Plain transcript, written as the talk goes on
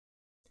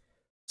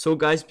So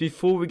guys,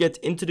 before we get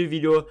into the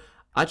video,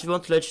 I just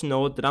want to let you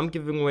know that I'm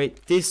giving away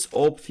this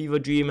Orb Fever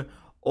Dream.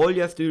 All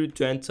you have to do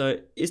to enter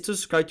is to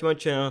subscribe to my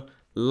channel,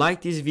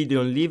 like this video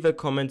and leave a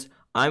comment.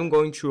 I'm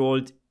going to roll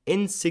it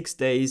in 6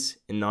 days,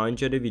 and now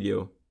enjoy the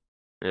video.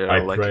 Yeah,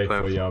 I pray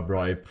for ya, bro.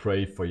 I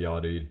pray for ya,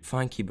 dude.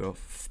 Thank you, bro.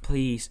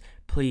 Please,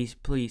 please,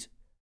 please.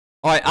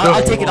 Alright,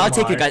 I'll take it,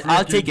 guys.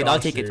 I'll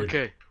take it.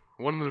 Okay,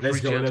 1 minute Let's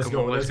free go, chance. let's Come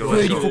go, on, let's go.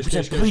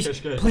 34%,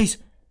 please.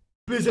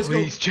 Please, let's go.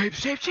 Please,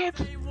 James.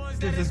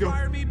 Let's go.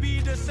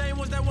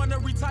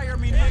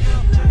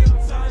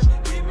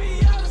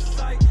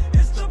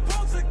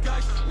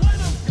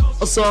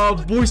 What's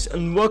up, boys,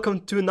 and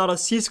welcome to another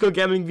Csgo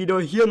gaming video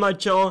here on my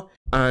channel.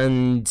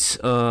 And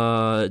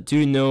do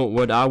you know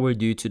what I will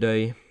do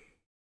today?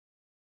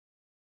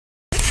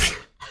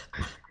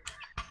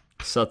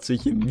 Das hat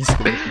sich hier mies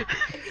gemacht.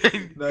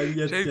 Nein,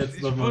 James, jetzt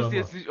ich nochmal. wusste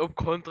jetzt nicht, ob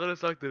Contra das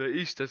sagt oder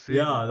ich. Deswegen.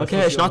 Ja, das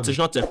Okay, ist ja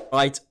Schnauze.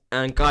 Right,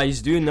 and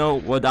guys, do you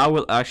know what I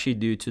will actually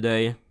do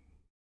today?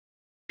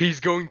 He's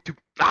going to.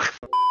 Ach,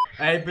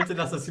 Ey, bitte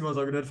lass das jemand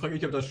sagen, dann frage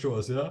ich, ob das schon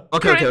ist, ja?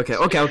 Okay.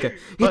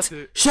 Jetzt,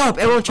 shut up,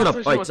 everyone shut up.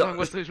 Was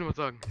soll ich noch mal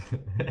sagen?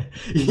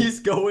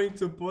 He's going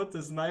to put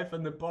his knife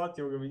in the pot,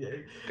 Junge.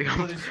 Ey, Digga,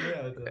 das ist nicht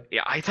schwer, Alter.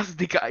 Ja, jetzt hast du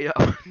dicke Eier.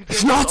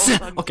 Schnauze!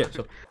 Okay,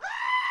 so.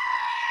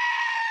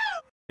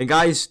 And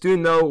guys, do you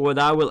know what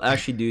I will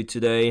actually do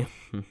today?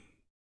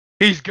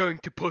 He's going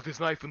to put his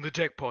knife in the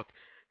jackpot.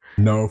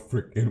 No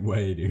freaking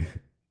way, dude.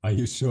 Are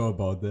you sure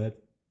about that?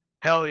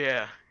 Hell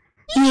yeah.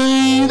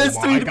 Yay, let's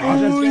do it,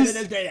 boys!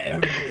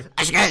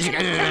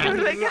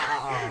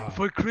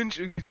 Voll cringe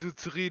irgendwie so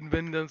zu reden,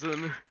 wenn dann so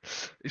eine...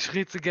 Ich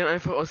rede so gern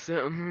einfach aus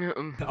der...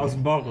 Aus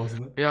dem Bauch raus,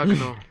 ne? Ja,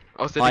 genau.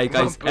 Aus der Alright,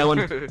 dicken guys,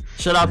 Wampe. everyone,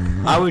 shut up.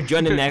 I will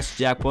join the next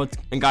jackpot.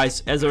 And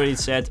guys, as already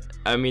said,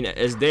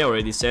 as they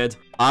already said,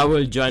 I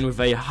will join with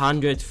a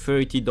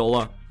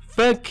 $130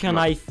 fucking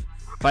knife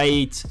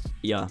fight.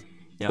 Yeah.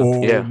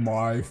 Oh Yeah.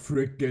 my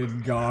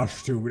freaking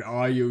gosh, dude.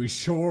 Are you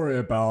sure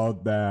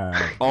about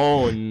that?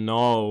 Oh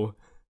no.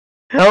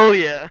 Hell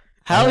yeah.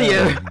 Hell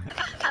yeah.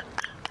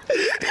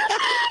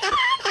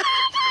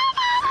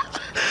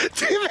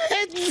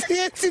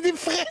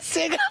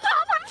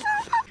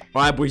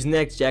 Alright, boys,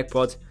 next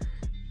jackpot.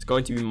 It's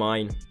going to be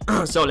mine.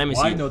 So let me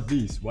see. Why not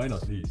these? Why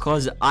not these?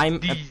 Cause I'm a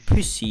These.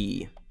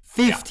 pussy.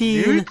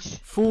 15, dude.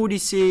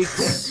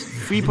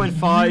 46,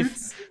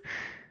 3.5,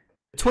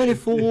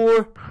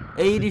 24,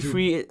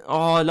 83.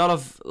 Oh, a lot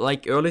of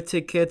like early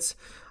tickets.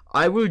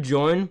 I will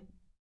join,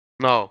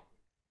 No.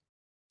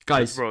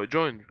 guys. Bro,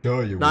 join.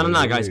 No, you No, will,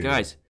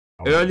 guys.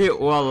 Oh. Early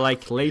or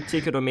like late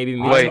ticket or maybe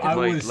mid. Wait, I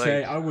would late.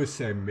 say, I would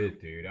say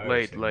mid, dude. I would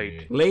Late, say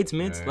late.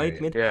 mid.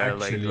 Late mid. Yeah,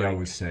 Actually, I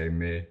would say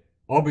mid,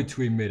 or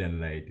between mid and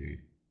late, dude.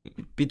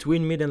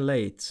 Between mid and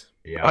late.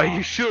 Yeah. Are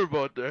you sure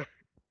about that?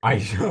 Are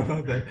you sure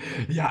about that?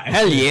 Yeah.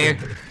 Hell yeah.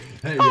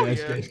 Hell Oh, yeah.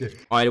 yeah. It's good.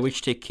 Alright,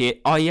 which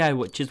ticket? Oh yeah,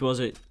 what just was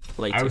it?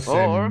 Late. I would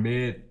say Or-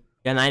 mid.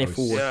 Yeah,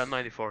 94. Yeah,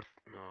 94.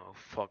 No,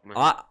 fuck, man.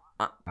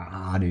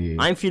 Dude.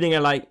 I'm feeling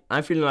like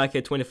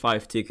a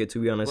 25 ticket, to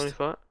be honest.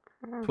 25?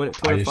 20, Are you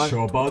 25?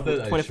 sure about that?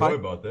 Are you 25? sure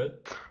about that?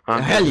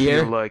 Hell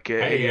yeah. Like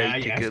a Hey, yeah,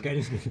 ticket.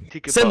 it's good.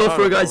 Ticket Send bar,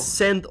 offer, I don't guys. know.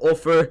 Send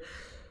offer.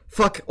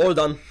 Fuck, all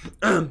done.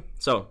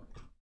 So.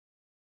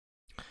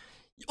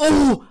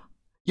 Oh!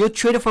 Your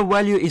trade offer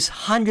value is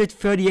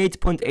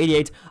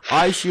 138.88.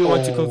 I sure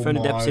want to confirm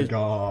the deposit.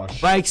 Gosh.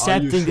 By Are you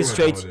accepting this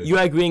sure trade, about it? you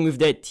are agreeing with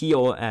that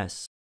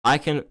TOS. I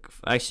can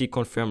actually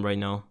confirm right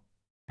now.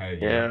 Hey,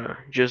 Yeah,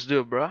 just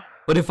do it, bruh.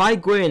 But if I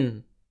go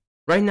in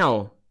right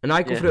now and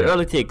I go for the Yeah.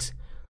 early ticks,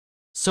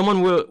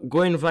 someone will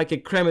go in with like a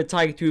Kramer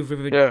Tiger Tooth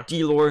with a Yeah.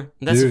 D-Lore.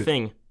 That's the Dude.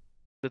 thing.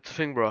 That's the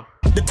thing, bro.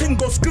 The thing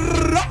goes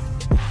grrrr,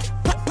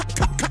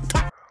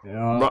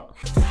 Yeah. Bro.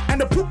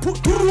 and the poop poop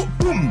grrrr,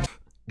 boom.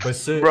 But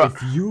say, Bruh.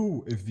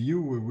 if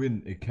you will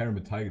win a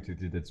Caramel Tiger Tooth,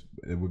 that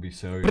would be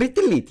so.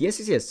 Pretty lit,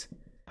 yes.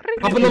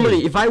 Papa,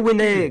 normally, if I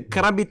win a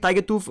Karambit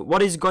Tiger Tooth,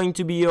 what is going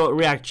to be your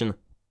reaction?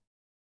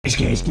 Ich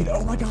geht.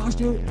 Oh my gosh,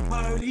 dude.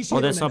 Holy shit. Oh,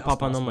 that's not Asthma,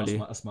 Papa normally.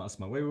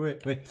 Asthma.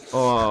 Wait.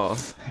 Oh,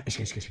 Ich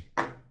geht.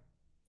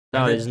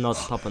 that is not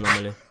Papa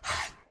normally.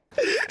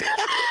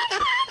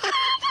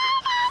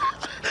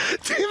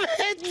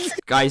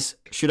 Guys,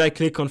 should I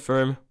click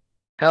confirm?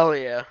 Hell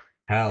yeah.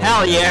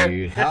 Hell yeah.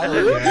 Dude. Hell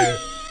yeah.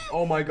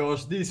 Oh my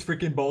gosh, these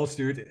freaking balls,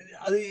 dude.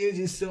 It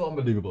is so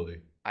unbelievable,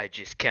 dude. I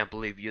just can't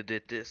believe you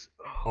did this.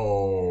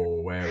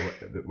 Oh, where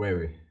he goes?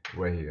 What?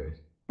 Where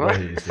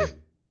he is? Dude.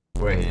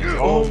 Where he is?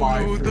 Oh my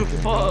the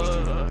freaking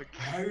fuck?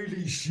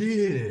 Holy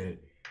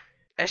shit.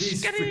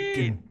 These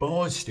freaking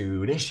balls,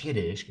 dude. Ich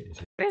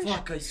geht.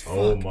 Fuck, guys,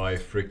 Oh my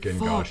freaking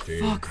Fuck, gosh,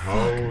 dude. fuck.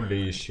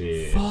 Holy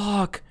shit.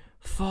 Fuck.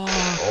 Oh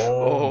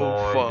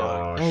my fuck.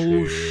 gosh, Oh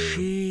dude.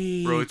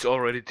 shit. Bro, it's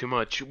already too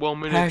much. 1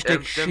 minute Hashtag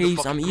and then the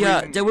Chiefs. fucking Yeah,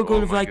 green- they were going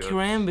oh with my like God.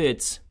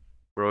 Karambits.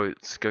 Bro,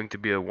 it's going to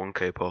be a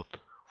 1k pot.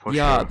 For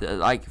Yeah, sure.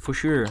 like for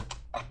sure.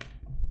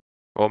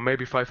 Or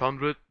maybe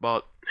 500,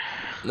 but...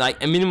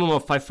 Like a minimum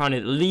of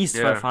 500, at least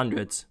Yeah.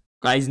 500.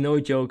 Guys, no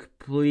joke.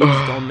 Please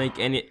don't make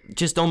any.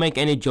 Just don't make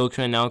any jokes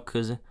right now,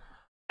 cause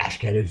Ich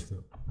geht.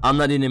 I'm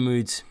not in the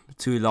mood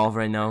to laugh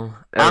right now.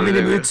 I'm in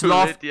the mood to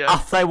laugh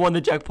after I won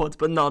the jackpot,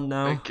 but not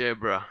now. Okay,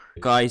 bruh.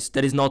 Guys,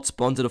 that is not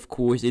sponsored, of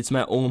course. It's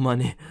my own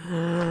money.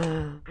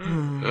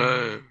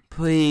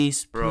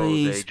 Please, Bro,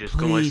 please, they just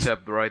got my please.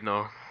 step right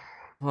now.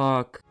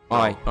 Fuck.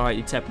 Alright,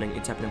 it's happening,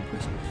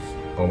 please.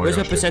 Oh my Where's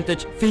my gosh,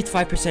 percentage?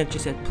 55%, she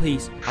said,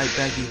 please. I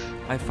beg you.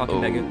 I fucking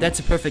beg you. That's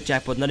a perfect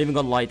jackpot, not even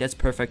gonna lie, that's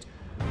perfect.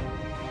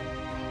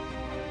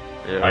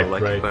 Yeah, I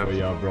like pray that. for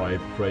ya, bro. I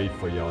pray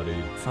for ya,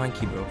 dude.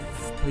 Thank you, bro.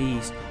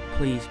 Please,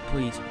 please,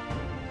 please.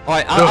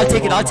 Alright, I'll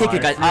take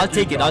it, guys. I'll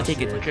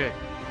take it. Okay,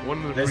 one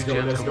more Let's free go,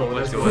 chance. let's Come go, on,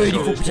 let's let's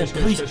go. go. Let's go.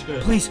 34%, please,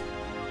 please.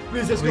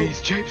 Please, let's go.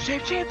 Please, James.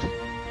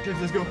 James,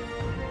 let's go.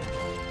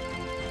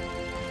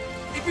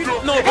 If you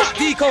don't know about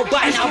Deco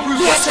by now,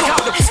 Bruce, check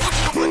out the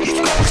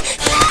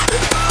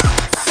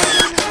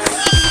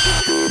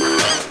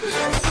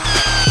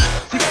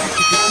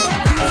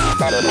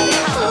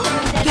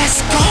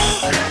Let's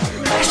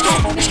go!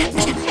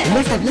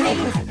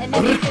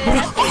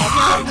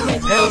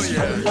 Hell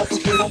yeah.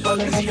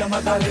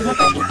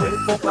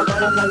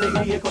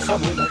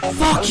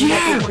 Fuck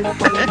yeah!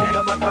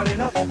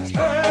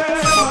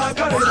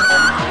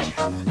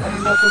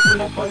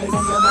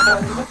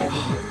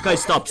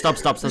 Guys, stop.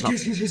 Stop,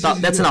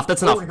 that's enough,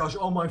 Oh my gosh,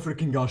 oh my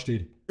freaking gosh,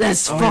 dude.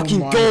 Let's Oh fucking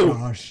my go!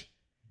 gosh.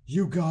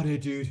 You got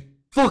it, dude.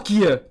 Fuck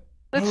yeah!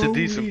 That's a Holy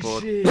decent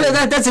pod. shit.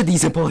 That's a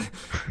decent pod.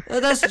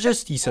 That's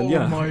just decent, Oh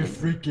yeah. my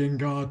freaking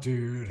god,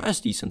 dude.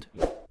 That's decent.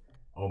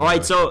 Oh my Alright,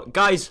 gosh. so,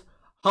 guys,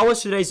 how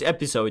was today's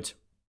episode?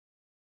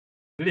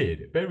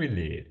 Lit, very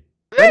lit.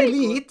 Very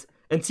lit.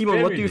 And Simon,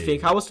 what Very do you lit.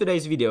 think? How was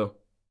today's video?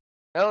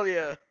 Hell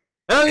yeah.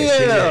 Hell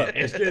yeah!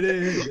 Let's get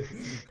it.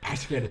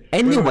 Let's get it.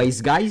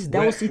 Anyways, guys, that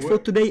Wait, was it for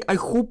wait. today. I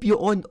hope you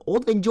all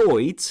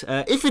enjoyed.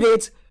 If you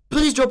did,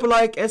 please drop a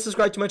like and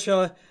subscribe to my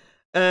channel.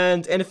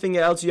 And anything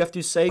else you have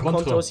to say, Contra.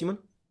 Contra or Simon?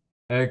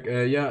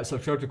 Yeah,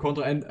 subscribe to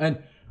Contra and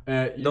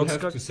you Don't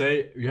have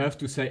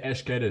to say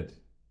Ash get it.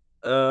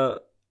 I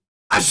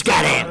just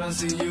got it! I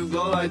see you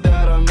go like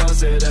that, I must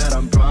say that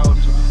I'm proud.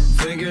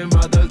 Thinking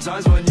about the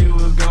times when you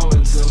were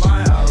going to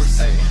my house.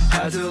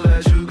 Had to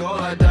let you go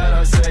like that,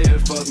 I say it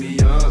fucked me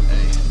up.